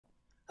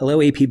Hello,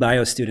 AP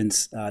Bio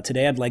students.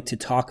 Today I'd like to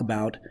talk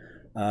about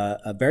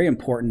a very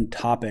important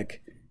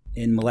topic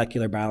in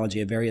molecular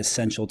biology, a very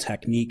essential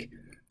technique,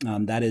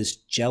 that is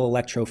gel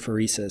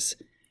electrophoresis.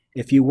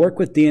 If you work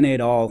with DNA at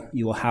all,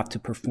 you will have to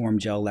perform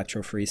gel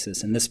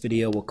electrophoresis, and this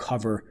video will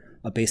cover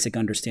a basic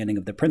understanding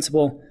of the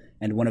principle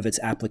and one of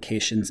its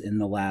applications in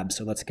the lab.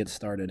 So let's get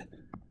started.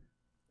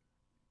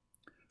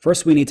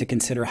 First, we need to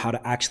consider how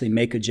to actually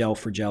make a gel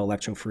for gel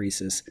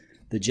electrophoresis.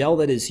 The gel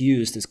that is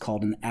used is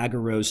called an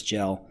agarose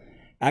gel.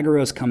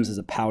 Agarose comes as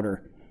a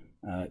powder.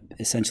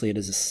 Essentially, it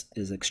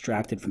is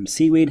extracted from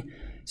seaweed.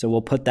 So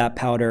we'll put that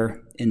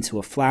powder into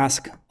a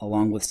flask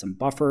along with some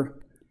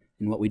buffer.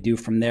 And what we do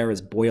from there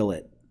is boil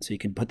it. So you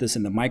can put this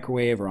in the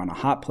microwave or on a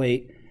hot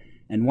plate.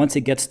 And once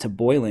it gets to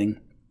boiling,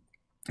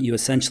 you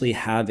essentially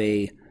have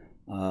a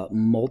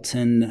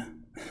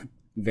molten,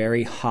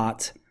 very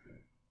hot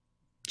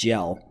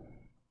gel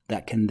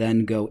that can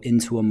then go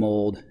into a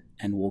mold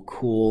and will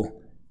cool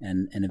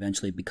and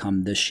eventually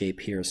become this shape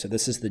here. So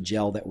this is the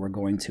gel that we're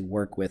going to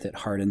work with. It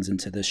hardens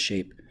into this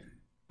shape.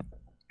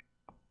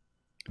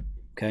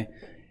 Okay.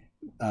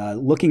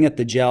 Looking at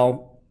the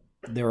gel,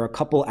 there are a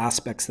couple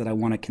aspects that I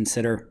want to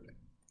consider.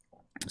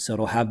 So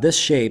it'll have this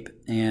shape,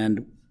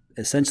 and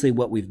essentially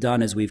what we've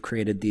done is we've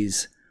created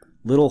these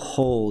little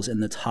holes in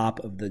the top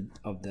of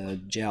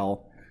the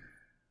gel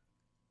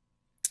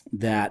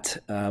that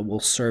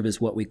will serve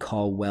as what we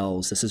call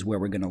wells. This is where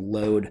we're going to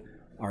load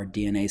our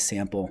DNA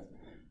sample.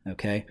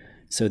 Okay,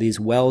 so these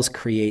wells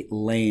create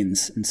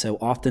lanes, and so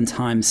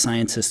oftentimes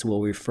scientists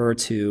will refer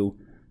to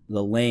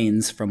the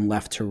lanes from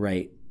left to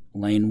right: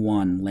 lane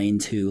 1, lane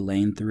 2,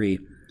 lane 3.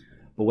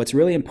 But what's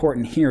really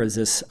important here is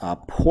this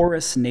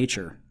porous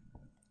nature.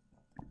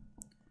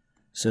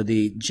 So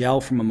the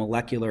gel from a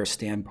molecular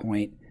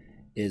standpoint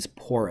is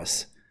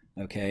porous.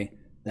 Okay,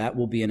 that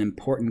will be an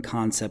important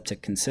concept to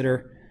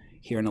consider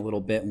here in a little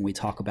bit when we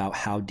talk about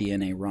how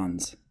DNA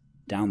runs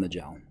down the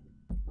gel.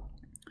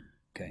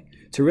 Okay.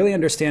 To really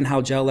understand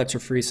how gel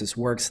electrophoresis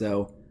works,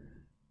 though,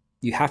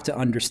 you have to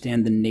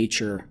understand the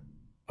nature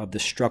of the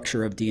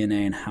structure of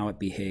DNA and how it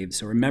behaves.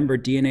 So remember,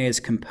 DNA is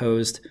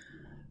composed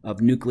of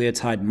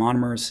nucleotide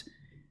monomers,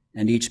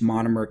 and each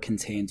monomer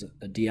contains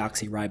a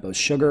deoxyribose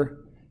sugar,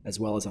 as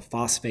well as a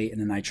phosphate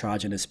and a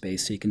nitrogenous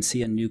base. So you can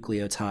see a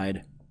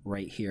nucleotide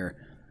right here.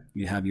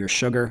 You have your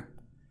sugar,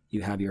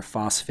 you have your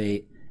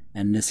phosphate,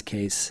 and in this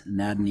case, an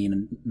adenine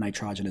and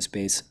nitrogenous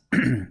base.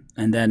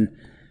 And then,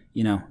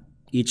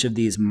 each of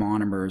these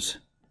monomers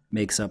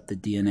makes up the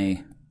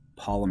DNA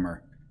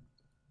polymer.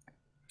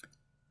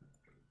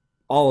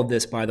 All of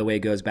this, by the way,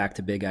 goes back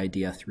to Big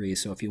Idea 3.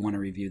 So if you want to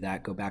review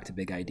that, go back to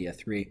Big Idea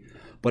 3.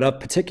 But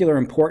of particular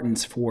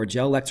importance for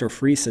gel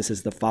electrophoresis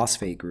is the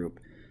phosphate group.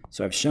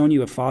 So I've shown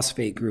you a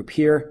phosphate group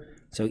here.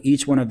 So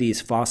each one of these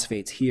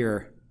phosphates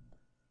here,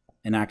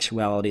 in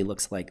actuality,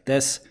 looks like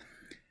this.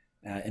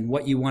 And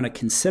what you want to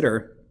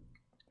consider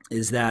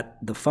is that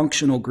the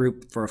functional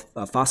group for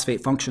a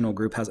phosphate functional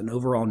group has an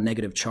overall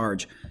negative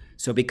charge.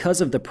 So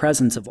because of the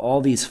presence of all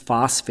these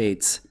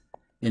phosphates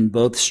in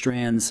both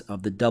strands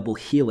of the double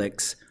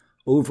helix,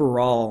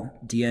 overall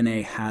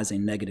DNA has a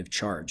negative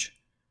charge.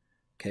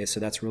 Okay,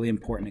 so that's really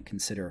important to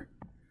consider,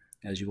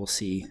 as you will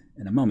see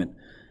in a moment.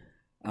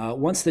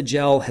 Once the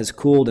gel has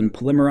cooled and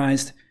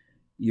polymerized,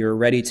 you're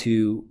ready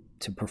to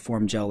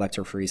perform gel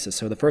electrophoresis.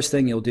 So the first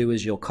thing you'll do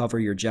is you'll cover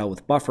your gel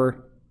with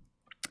buffer,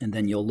 and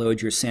then you'll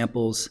load your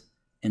samples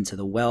into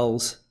the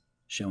wells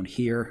shown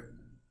here.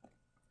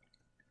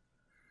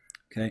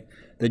 Okay.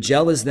 The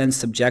gel is then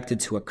subjected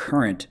to a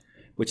current,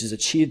 which is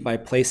achieved by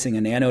placing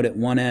an anode at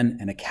one end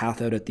and a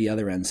cathode at the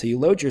other end. So you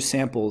load your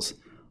samples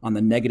on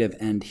the negative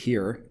end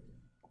here,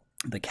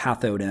 the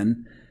cathode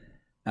end,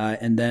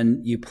 and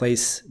then you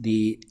place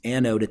the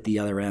anode at the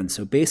other end.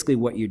 So basically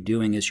what you're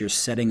doing is you're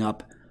setting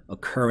up a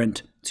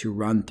current to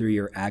run through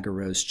your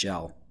agarose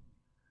gel.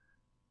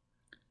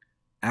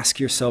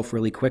 Ask yourself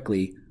really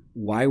quickly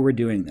why we're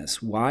doing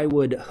this. Why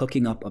would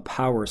hooking up a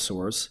power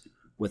source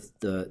with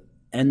the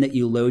end that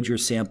you load your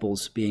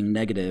samples being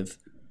negative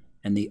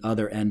and the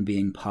other end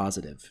being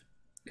positive?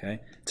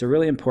 Okay, it's a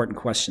really important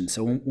question.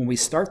 So when we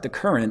start the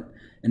current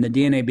and the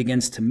DNA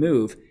begins to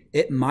move,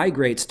 it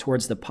migrates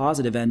towards the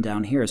positive end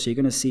down here. So you're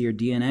going to see your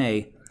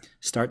DNA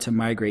start to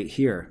migrate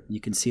here.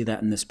 You can see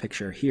that in this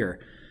picture here.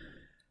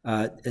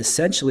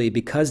 Essentially,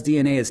 because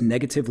DNA is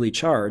negatively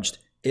charged,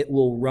 it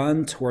will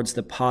run towards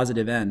the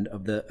positive end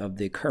of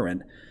the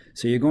current.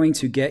 So you're going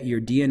to get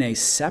your DNA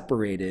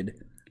separated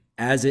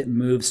as it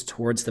moves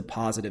towards the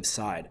positive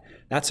side.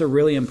 That's a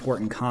really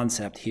important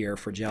concept here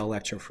for gel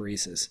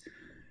electrophoresis.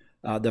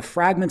 The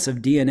fragments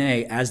of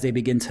DNA, as they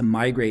begin to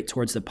migrate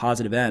towards the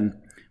positive end,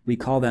 we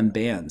call them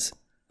bands.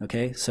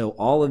 Okay, so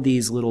all of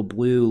these little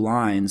blue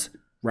lines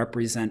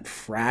represent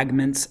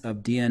fragments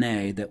of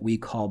DNA that we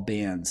call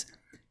bands,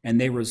 and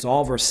they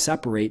resolve or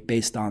separate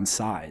based on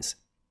size.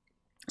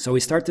 So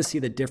we start to see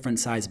the different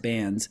size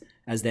bands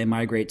as they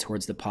migrate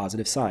towards the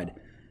positive side.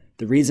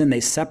 The reason they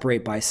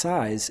separate by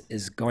size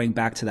is going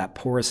back to that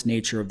porous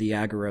nature of the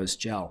agarose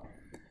gel.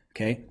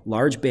 Okay,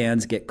 large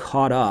bands get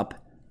caught up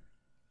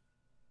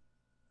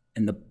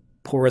in the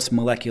porous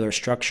molecular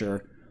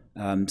structure,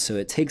 so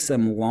it takes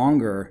them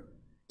longer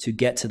to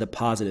get to the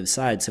positive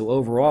side. So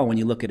overall, when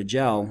you look at a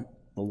gel,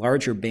 the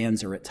larger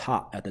bands are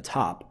at the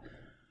top,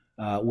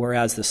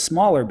 whereas the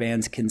smaller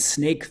bands can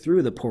snake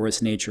through the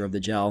porous nature of the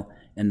gel,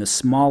 and the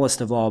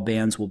smallest of all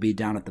bands will be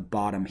down at the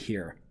bottom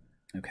here.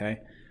 Okay,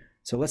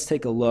 so let's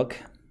take a look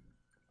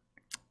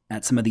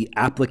at some of the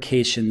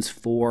applications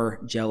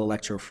for gel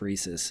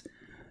electrophoresis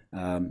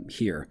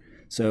here.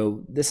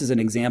 So this is an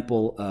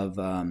example of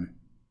a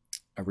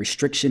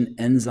restriction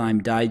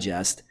enzyme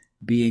digest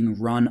being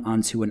run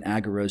onto an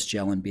agarose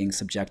gel and being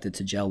subjected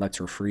to gel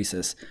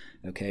electrophoresis.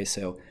 Okay,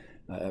 so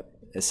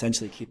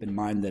essentially keep in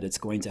mind that it's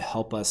going to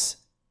help us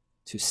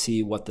to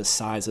see what the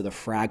size of the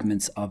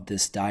fragments of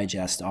this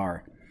digest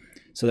are.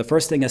 So the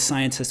first thing a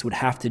scientist would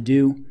have to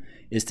do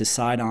is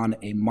decide on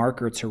a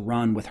marker to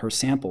run with her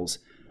samples.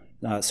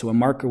 So a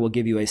marker will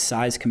give you a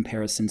size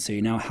comparison so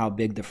you know how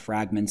big the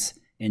fragments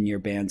in your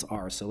bands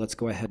are. So let's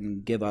go ahead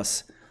and give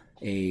us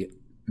a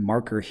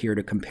marker here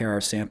to compare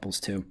our samples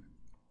to.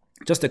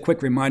 Just a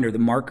quick reminder, the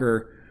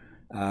marker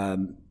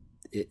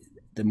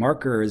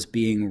is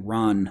being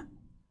run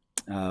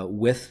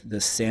with the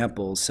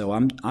samples. So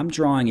I'm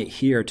drawing it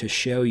here to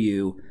show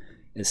you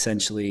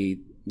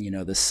essentially,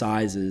 the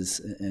sizes,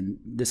 and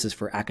this is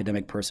for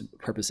academic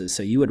purposes.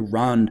 So you would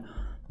run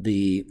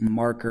the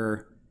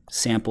marker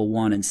sample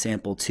 1 and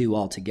sample 2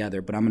 all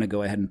together, but I'm going to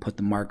go ahead and put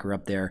the marker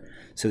up there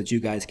so that you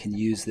guys can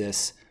use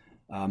this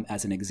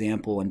as an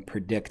example and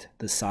predict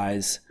the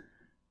size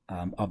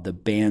of the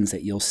bands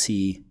that you'll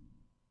see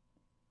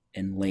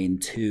in lane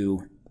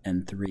 2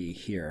 and 3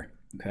 here.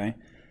 Okay,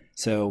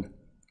 so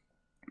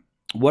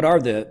what are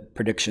the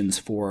predictions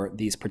for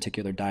these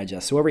particular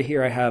digests? So over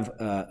here I have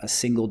a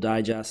single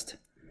digest.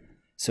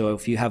 So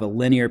if you have a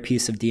linear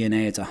piece of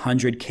DNA, it's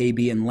 100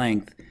 kb in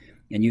length,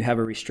 and you have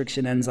a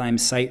restriction enzyme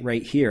site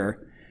right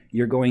here,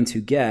 you're going to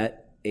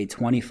get a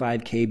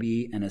 25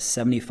 kb and a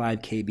 75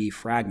 kb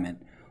fragment.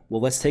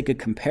 Well, let's take a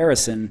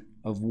comparison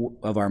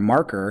of our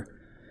marker.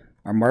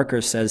 Our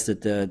marker says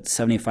that the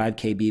 75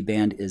 kb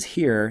band is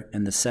here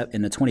and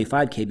the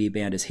 25 kb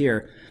band is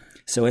here.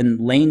 So in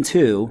lane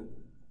 2,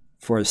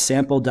 for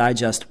sample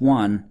digest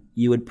 1,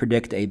 you would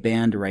predict a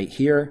band right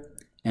here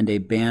and a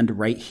band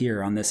right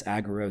here on this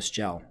agarose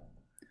gel.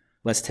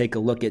 Let's take a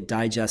look at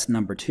digest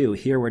number 2.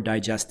 Here we're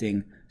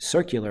digesting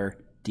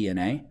circular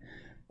DNA.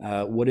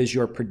 What is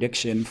your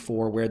prediction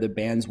for where the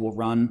bands will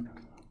run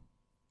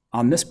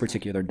on this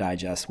particular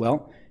digest?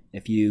 Well,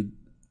 if you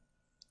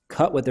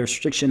cut with the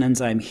restriction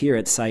enzyme here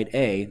at site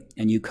A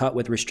and you cut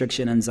with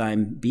restriction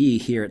enzyme B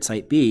here at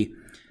site B,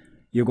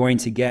 you're going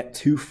to get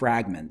 2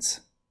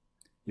 fragments.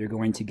 You're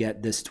going to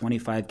get this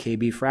 25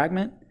 kb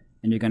fragment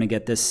and you're going to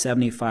get this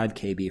 75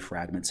 kb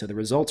fragment. So the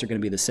results are going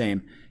to be the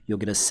same. You'll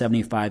get a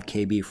 75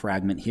 kb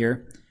fragment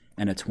here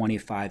and a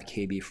 25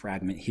 kb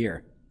fragment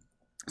here.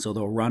 So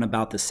they'll run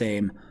about the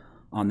same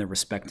on the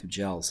respective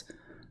gels.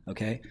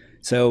 Okay,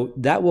 so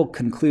that will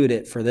conclude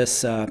it for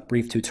this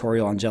brief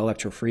tutorial on gel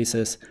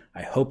electrophoresis.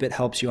 I hope it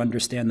helps you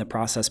understand the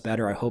process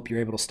better. I hope you're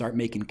able to start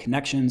making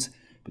connections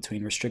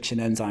between restriction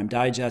enzyme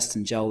digests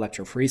and gel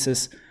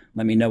electrophoresis.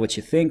 Let me know what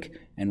you think,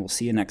 and we'll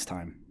see you next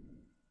time.